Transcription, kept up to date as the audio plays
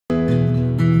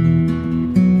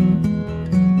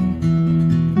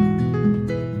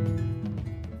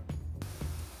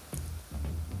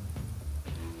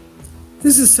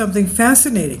This is something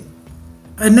fascinating.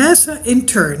 A NASA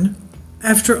intern,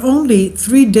 after only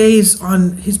 3 days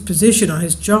on his position, on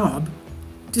his job,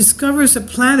 discovers a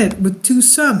planet with 2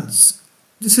 suns.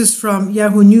 This is from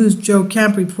Yahoo News. Joe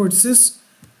Camp reports this.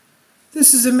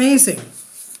 This is amazing.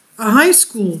 A high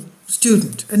school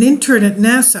student, an intern at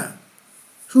NASA,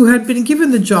 who had been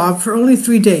given the job for only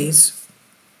 3 days,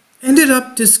 ended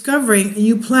up discovering a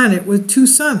new planet with 2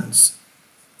 suns.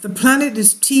 The planet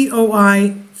is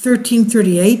TOI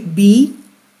 1338b,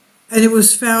 and it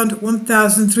was found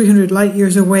 1,300 light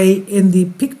years away in the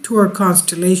Pictor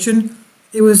constellation.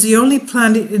 It was the only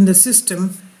planet in the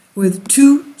system with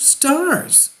 2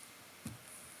 stars.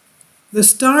 The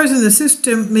stars in the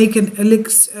system make an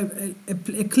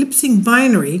eclipsing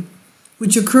binary,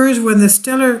 which occurs when the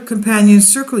stellar companions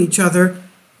circle each other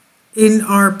in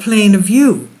our plane of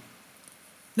view.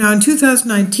 Now, in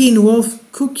 2019, Wolf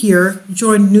Cookier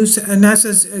joined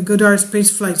NASA's Goddard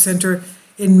Space Flight Center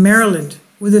in Maryland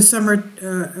for the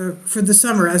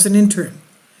summer as an intern.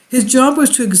 His job was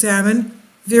to examine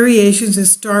variations in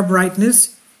star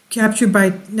brightness captured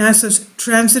by NASA's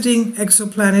Transiting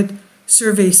Exoplanet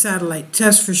Survey Satellite,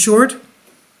 TESS for short,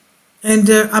 and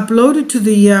uploaded to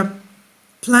the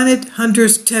Planet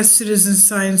Hunters TESS Citizen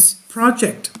Science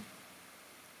project.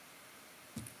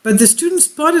 But the student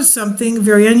spotted something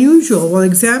very unusual while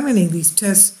examining these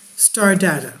TESS star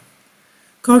data.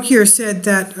 Coquier said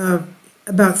that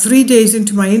about 3 days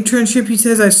into my internship, he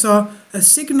says, I saw a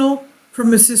signal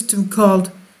from a system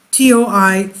called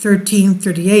TOI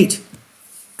 1338.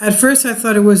 At first I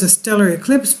thought it was a stellar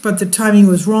eclipse, but the timing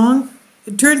was wrong.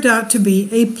 It turned out to be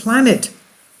a planet.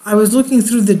 I was looking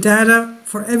through the data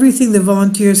for everything the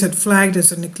volunteers had flagged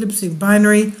as an eclipsing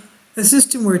binary, a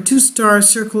system where 2 stars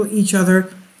circle each other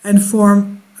and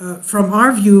form, from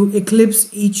our view, eclipse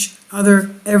each other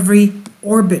every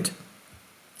orbit.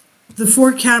 The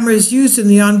 4 cameras used in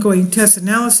the ongoing TESS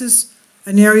analysis,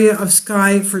 an area of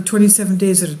sky for 27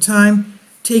 days at a time,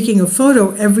 taking a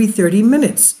photo every 30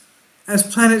 minutes. As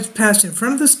planets pass in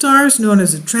front of the stars, known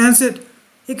as a transit,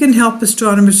 it can help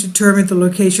astronomers determine the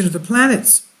location of the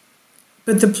planets.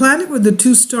 But the planet with the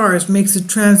 2 stars makes the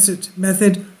transit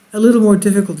method a little more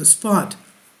difficult to spot.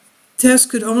 TESS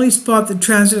could only spot the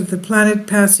transit of the planet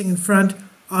passing in front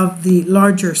of the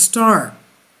larger star.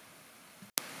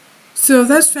 So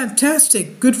that's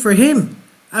fantastic. Good for him.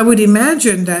 I would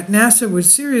imagine that NASA would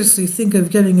seriously think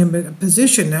of getting him a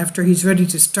position after he's ready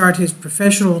to start his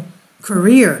professional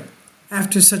career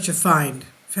after such a find.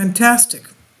 Fantastic.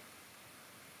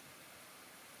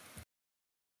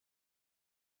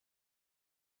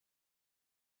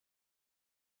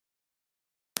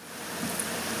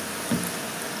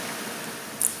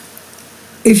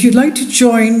 If you'd like to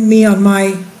join me on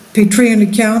my Patreon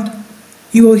account,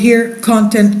 you will hear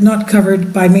content not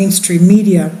covered by mainstream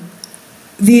media.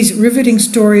 These riveting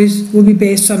stories will be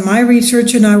based on my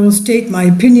research, and I will state my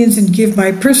opinions and give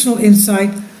my personal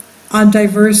insight on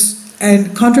diverse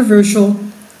and controversial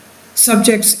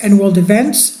subjects and world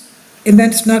events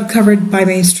not covered by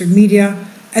mainstream media,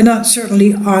 and not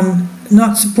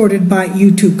supported by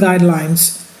YouTube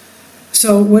guidelines.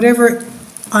 So whatever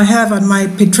I have on my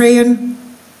Patreon,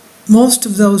 most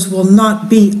of those will not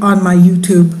be on my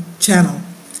YouTube channel.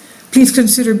 Please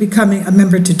consider becoming a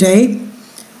member today.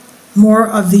 More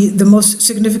of the most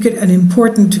significant and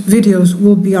important videos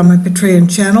will be on my Patreon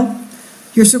channel.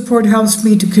 Your support helps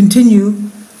me to continue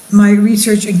my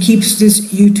research and keeps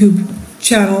this YouTube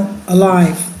channel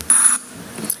alive.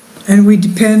 And we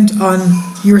depend on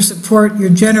your support, your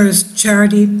generous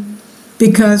charity,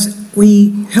 because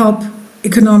we help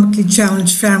economically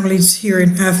challenged families here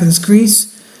in Athens, Greece,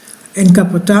 in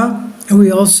Kapota, and we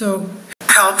also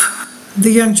help the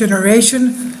young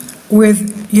generation with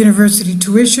university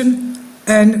tuition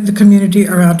and the community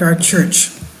around our church.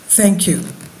 Thank you.